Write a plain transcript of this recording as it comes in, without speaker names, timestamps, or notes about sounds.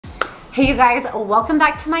Hey you guys, welcome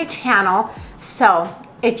back to my channel. So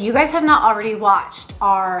if you guys have not already watched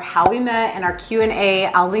our how we met and our Q&A,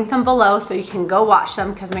 I'll link them below so you can go watch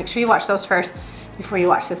them, because make sure you watch those first before you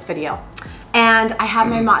watch this video. And I have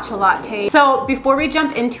my matcha latte. So before we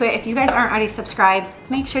jump into it, if you guys aren't already subscribed,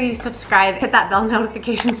 make sure you subscribe, hit that bell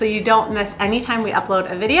notification so you don't miss any time we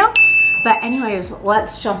upload a video. But anyways,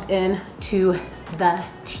 let's jump into the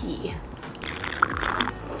tea.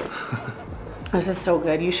 This is so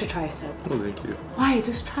good. You should try a sip. Oh, thank you. Why?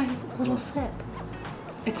 Just try a little sip.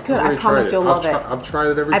 It's good. I promise you'll love it. I've tried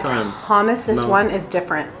it every time. I promise this one is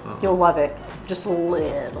different. You'll love it. Just a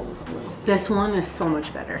little. This one is so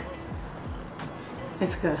much better.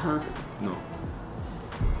 It's good, huh? No.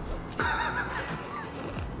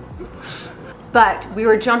 But we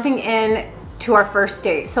were jumping in to our first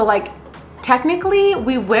date. So like, technically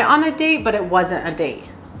we went on a date, but it wasn't a date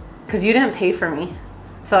because you didn't pay for me.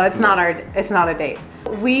 So it's not a date.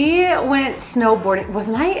 We went snowboarding. Was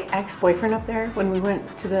my ex-boyfriend up there when we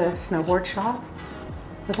went to the snowboard shop?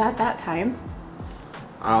 Was that time?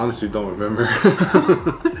 I honestly don't remember.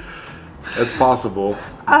 It's possible.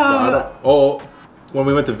 Oh, when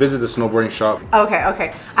we went to visit the snowboarding shop.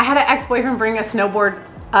 Okay. I had an ex-boyfriend bring a snowboard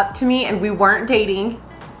up to me and we weren't dating.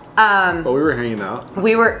 But we were hanging out.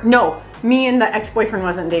 Me and the ex-boyfriend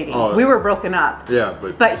wasn't dating. Oh, we were broken up. Yeah,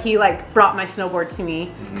 but he like brought my snowboard to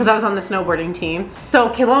me because I was on the snowboarding team. So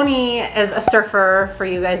Kamalani is a surfer. For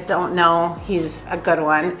you guys don't know, he's a good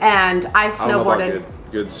one. And I've snowboarded. I don't know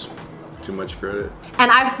about good's too much credit.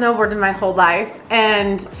 And I've snowboarded my whole life.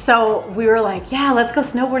 And so we were like, yeah, let's go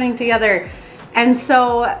snowboarding together. And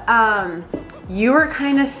so you were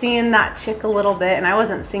kind of seeing that chick a little bit, and I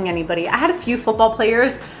wasn't seeing anybody. I had a few football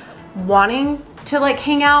players wanting to like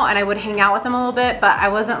hang out, and I would hang out with them a little bit, but I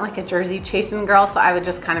wasn't like a jersey chasing girl, so I would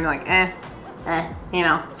just kind of be like, you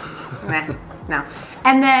know, no.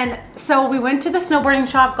 And then, so we went to the snowboarding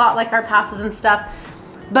shop, got like our passes and stuff,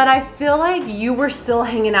 but I feel like you were still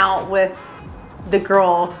hanging out with the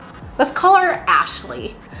girl, let's call her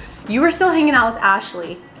Ashley. You were still hanging out with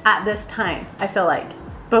Ashley at this time, I feel like.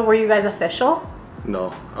 But were you guys official?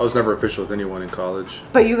 No, I was never official with anyone in college.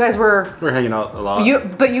 But you guys were... We were hanging out a lot.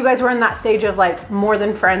 But you guys were in that stage of like more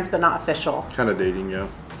than friends, but not official. Kind of dating, yeah.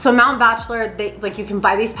 So Mountain Bachelor, you can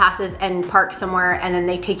buy these passes and park somewhere, and then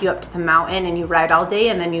they take you up to the mountain and you ride all day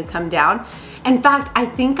and then you come down. In fact, I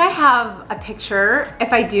think I have a picture.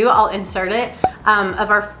 If I do, I'll insert it,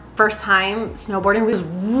 of our first time snowboarding. It was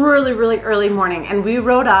really, really early morning, and we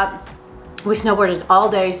rode up. We snowboarded all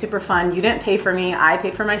day, super fun. You didn't pay for me, I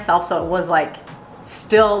paid for myself, so it was like,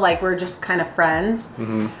 still like we're just kind of friends.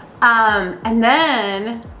 And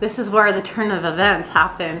then this is where the turn of events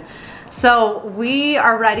happen. So we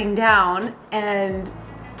are riding down and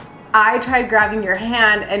I tried grabbing your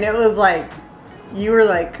hand, and it was like, you were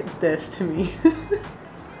like this to me.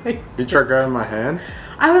 You tried grabbing my hand?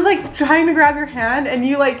 I was like trying to grab your hand and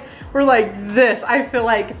you like were like this, I feel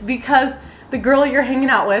like, because the girl you're hanging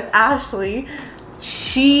out with, Ashley,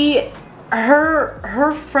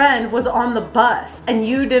 her friend was on the bus, and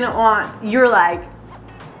you're like,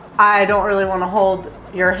 I don't really want to hold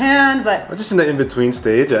your hand, but... I was just in the in-between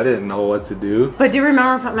stage. I didn't know what to do. But do you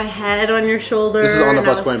remember I put my head on your shoulder? This is on the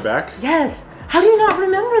bus going back? Yes. How do you not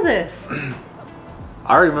remember this?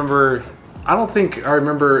 I don't think I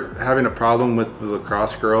remember having a problem with the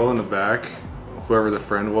lacrosse girl in the back, whoever the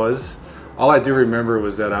friend was. All I do remember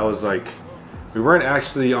was that I was like, we weren't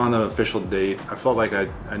actually on an official date. I felt like I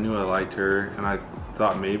knew I liked her, and I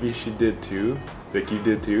thought maybe she did too, like you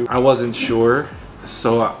did too. I wasn't sure,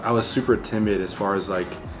 so I was super timid as far as like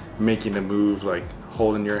making a move, like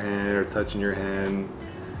holding your hand or touching your hand.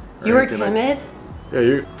 You were timid?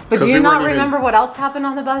 Yeah, But do you not remember what else happened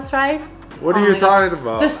on the bus ride? What are you talking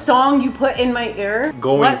about? The song you put in my ear?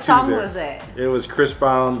 What song was it? It was Chris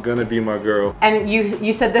Brown, Gonna Be My Girl. And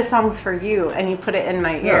you said this song's for you, and you put it in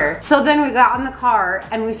my ear. So then we got on the car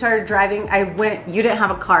and we started driving. You didn't have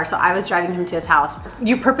a car, so I was driving him to his house.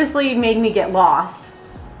 You purposely made me get lost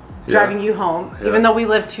driving you home, even though we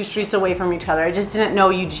lived 2 streets away from each other. I just didn't know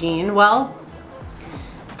Eugene well.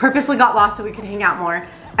 Purposely got lost so we could hang out more.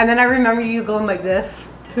 And then I remember you going like this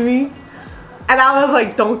to me. And I was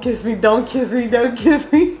like, don't kiss me, don't kiss me, don't kiss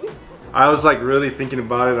me. I was like really thinking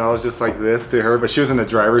about it, and I was just like this to her, but she was in the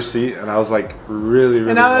driver's seat, and I was like really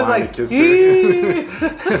wanting to kiss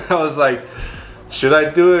her. And I was like, should I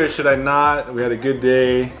do it or should I not? We had a good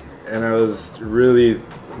day, and I really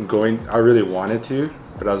wanted to,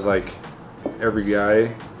 but I was like, every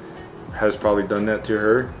guy has probably done that to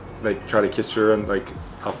her, like try to kiss her on like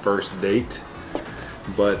a first date,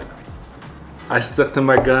 but I stuck to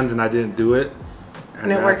my guns and I didn't do it.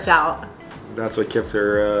 And it worked out. that's what kept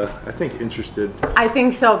her, I think, interested. I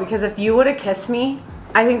think so, because if you would have kissed me,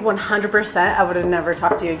 I think 100% I would have never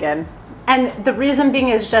talked to you again. And the reason being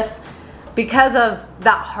is just because of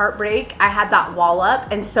that heartbreak, I had that wall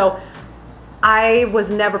up, and so I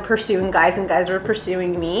was never pursuing guys, and guys were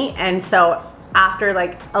pursuing me. And so after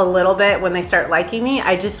like a little bit, when they start liking me,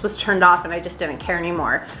 I just was turned off and I just didn't care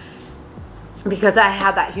anymore because I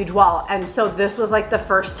had that huge wall. And so this was like the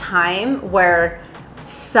first time where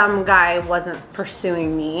some guy wasn't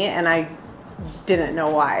pursuing me, and I didn't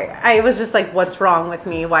know why. I was just like, what's wrong with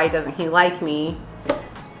me? Why doesn't he like me?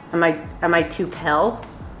 Am I too pale?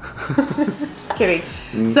 Just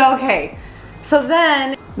kidding. So okay. So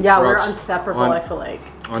then, yeah, we're inseparable, I feel like.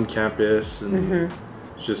 On campus and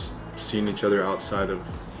just seeing each other outside of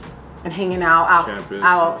and hanging out campus.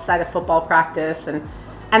 Outside of football practice, and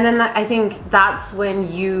then I think that's when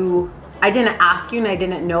I didn't ask you and I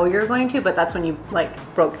didn't know you were going to, but that's when you like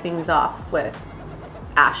broke things off with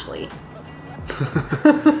Ashley.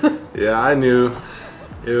 Yeah, I knew.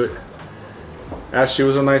 Ashley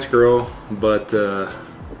was a nice girl, but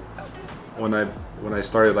when I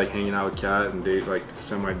started like hanging out with Kat and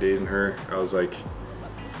semi-dating her, I was like,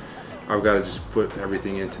 I've got to just put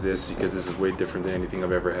everything into this because this is way different than anything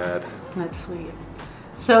I've ever had. That's sweet.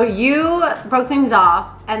 So you broke things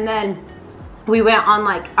off, and then we went on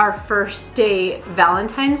like our first date,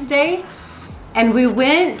 Valentine's Day, and we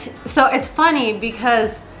went. So it's funny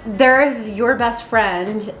because there's your best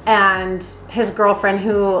friend and his girlfriend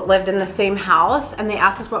who lived in the same house, and they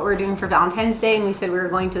asked us what we were doing for Valentine's Day, and we said we were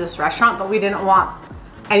going to this restaurant, but we didn't want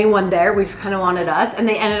anyone there. We just kind of wanted us, and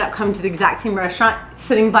they ended up coming to the exact same restaurant,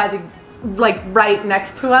 sitting by the like right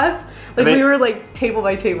next to us. Like we were like table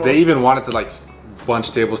by table. They even wanted to like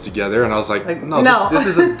bunch tables together, and I was like no. This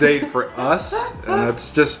is a date for us, and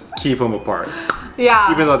let's just keep them apart.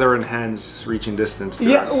 Yeah. Even though they were in hands reaching distance to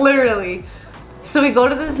us. Yeah, literally. So we go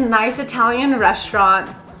to this nice Italian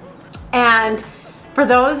restaurant, and for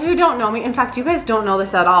those who don't know me, in fact, you guys don't know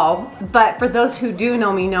this at all, but for those who do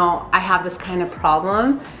know me know I have this kind of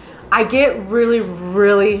problem. I get really,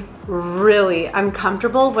 really, really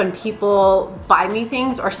uncomfortable when people buy me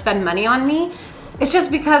things or spend money on me. It's just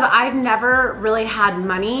because I've never really had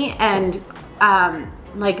money, and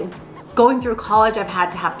like going through college, I've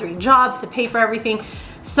had to have 3 jobs to pay for everything.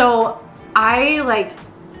 So I like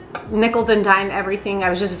nickel and dime everything. I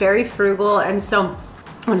was just very frugal, and so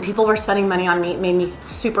when people were spending money on me, it made me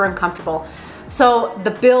super uncomfortable. So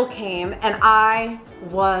the bill came, and I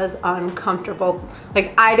was uncomfortable.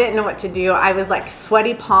 Like I didn't know what to do. I was like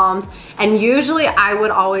sweaty palms, and usually I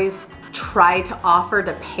would always try to offer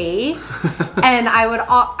to pay. And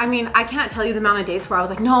I mean, I can't tell you the amount of dates where I was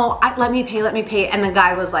like, no, let me pay. And the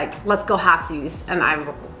guy was like, let's go halfsies. And I was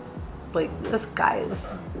like, this guy is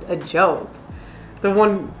a joke. The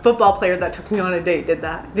one football player that took me on a date did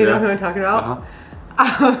that. Do you know who I'm talking about?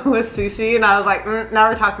 With sushi, and I was like,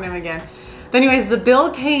 never talking to him again. But anyways, the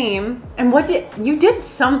bill came, and you did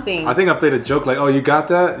something. I think I played a joke like, oh, you got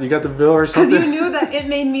that? You got the bill or something? Because you knew that it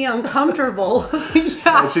made me uncomfortable.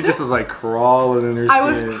 Yeah. And she just was like crawling in her skin. I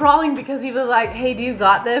was crawling because he was like, hey, do you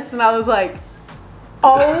got this? And I was like,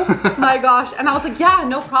 oh my gosh. And I was like, yeah,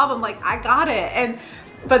 no problem. Like, I got it.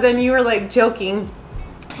 But then you were like joking.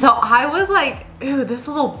 So I was like, ooh, this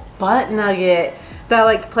little butt nugget that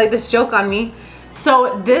like played this joke on me.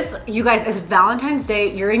 So this, you guys, is Valentine's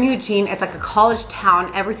Day. You're in Eugene. It's like a college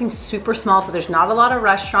town. Everything's super small, so there's not a lot of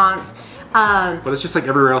restaurants. But it's just like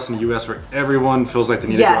everywhere else in the U.S. where everyone feels like they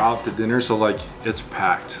need to go out to dinner. So like it's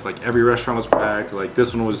packed. Like every restaurant was packed. Like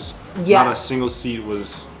this one was not a single seat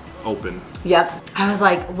was open. Yep. I was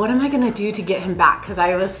like, what am I gonna do to get him back? Because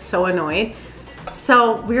I was so annoyed.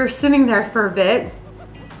 So we were sitting there for a bit,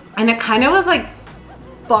 and it kind of was like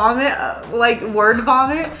vomit, like word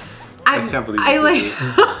vomit. I can't believe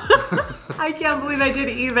I I can't believe I did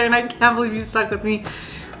it either, and I can't believe you stuck with me.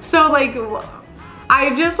 So like,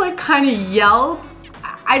 I just like kind of yelled.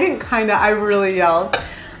 I really yelled.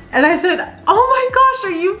 And I said, oh my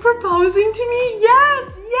gosh, are you proposing to me?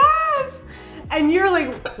 Yes, yes. And you're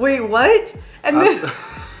like, wait, what? And then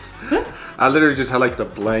I literally just had like the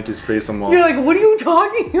blankest face on the wall. You're like, what are you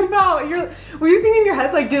talking about? Were you thinking in your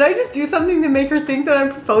head, like, did I just do something to make her think that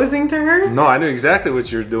I'm proposing to her? No, I knew exactly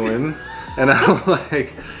what you're doing. And I'm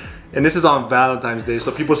like, and this is on Valentine's Day,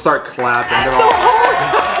 so people start clapping. They're all,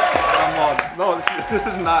 come on, no, this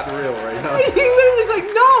is not real right now. And he literally is like,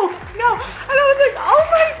 no. And I was like, oh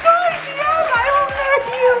my gosh, yes, I will marry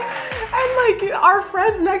you. And like our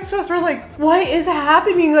friends next to us were like, what is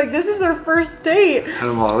happening? Like this is their first date.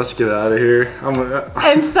 Come on, let's get out of here.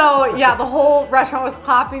 And so yeah, the whole restaurant was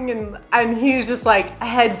clapping, and he was just like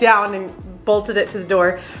head down and bolted it to the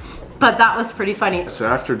door. But that was pretty funny. So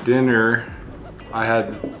after dinner, I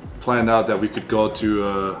had planned out that we could go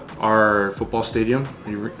to our football stadium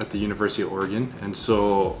at the University of Oregon. And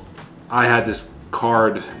so I had this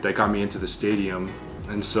card that got me into the stadium.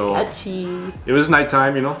 And so Sketchy. It was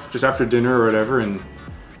nighttime, you know, just after dinner or whatever. And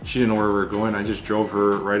she didn't know where we were going. I just drove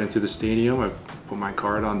her right into the stadium. I put my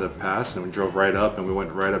card on the pass and we drove right up, and we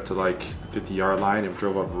went right up to like the 50-yard line and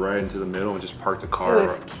drove up right into the middle and just parked the car It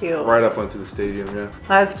was cute. right up onto the stadium. Yeah,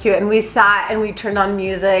 That was cute. And we sat and we turned on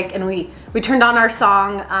music, and we turned on our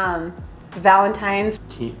song Valentine's.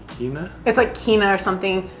 Kina? It's like Kina or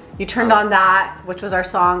something. You turned on that, which was our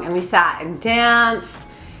song, and we sat and danced.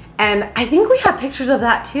 And I think we have pictures of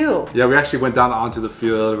that too. Yeah, we actually went down onto the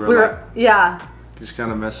field. We were, yeah. Just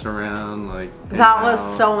kind of messing around, like. That was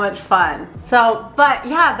so much fun. So, but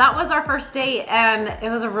yeah, that was our first date, and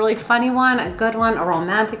it was a really funny one, a good one, a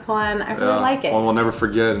romantic one. I really like it. Well, we'll never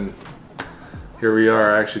forget, and here we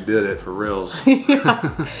are. I actually did it for reals.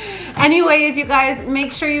 Yeah. Anyways, you guys,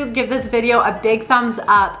 make sure you give this video a big thumbs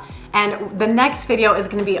up, and the next video is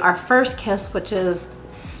going to be our first kiss, which is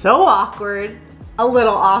so awkward, a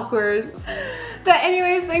little awkward. But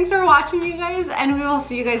anyways, thanks for watching, you guys, and we will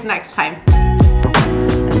see you guys next time.